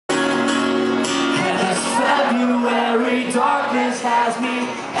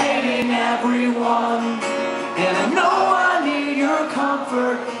fun. And I know I need your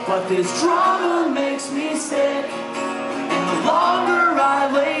comfort, but this drama makes me sick. And the longer I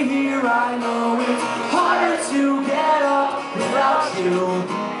lay here, I know it's harder to get up without you.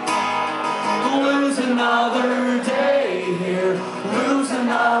 Lose another day here, lose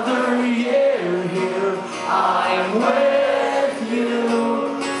another year here. I'm with you.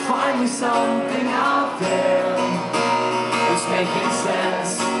 Find me something out there that's making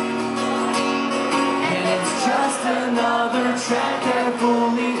sense. And it's just another track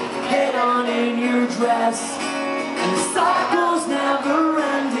carefully hit on in your dress. And the cycle's never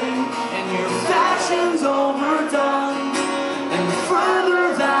ending, and your fashion's overdone. And the further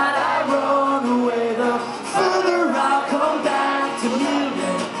that I run away, the further I'll come back to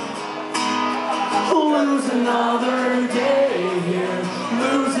Munich. Lose another day here,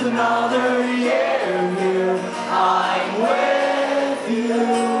 lose another year here. I'm with you.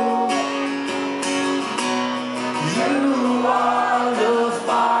 You are the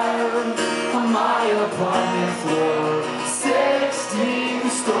fire on my apartment floor. 16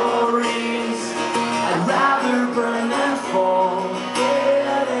 stories, I'd rather burn than fall.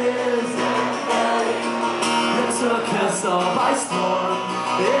 It isn't fate that took us all by storm.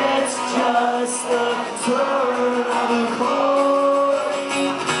 It's just the turn of a chord.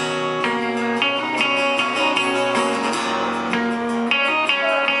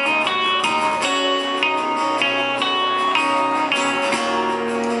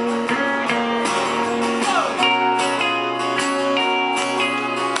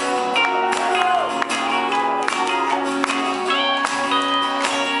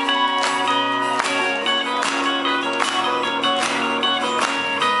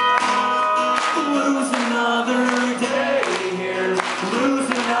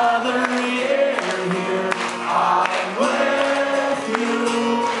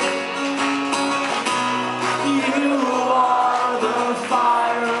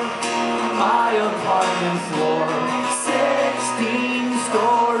 Floor, 16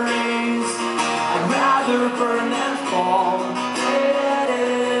 stories, I'd rather burn than fall. It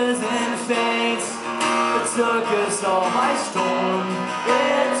isn't fate that took us all by storm.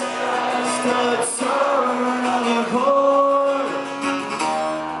 It's just a turn of a chord.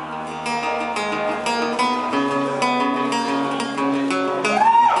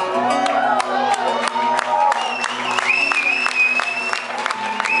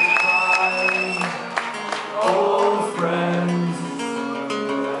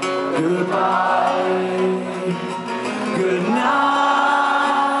 Goodbye, good night.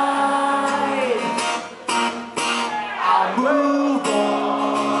 I'll move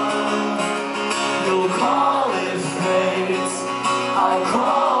on. You'll call it fate, I'll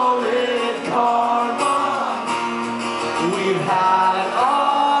call it karma. We've had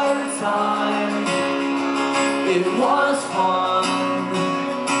our time, it was fun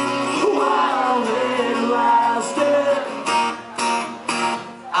while it lasted.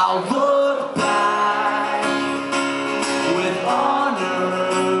 I'll look back with honor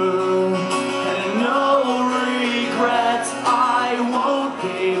and no regrets. I won't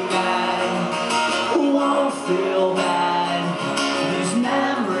be mad, won't feel bad. These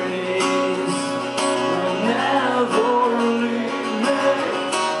memories will never leave me.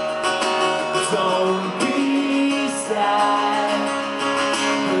 Don't be sad,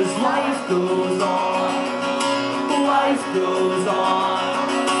 'cause life goes on, life goes on.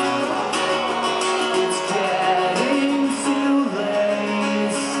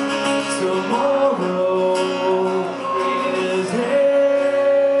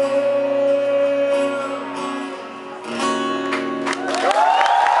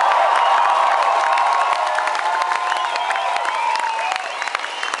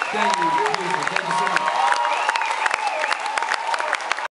 Thank you. Thank you so much.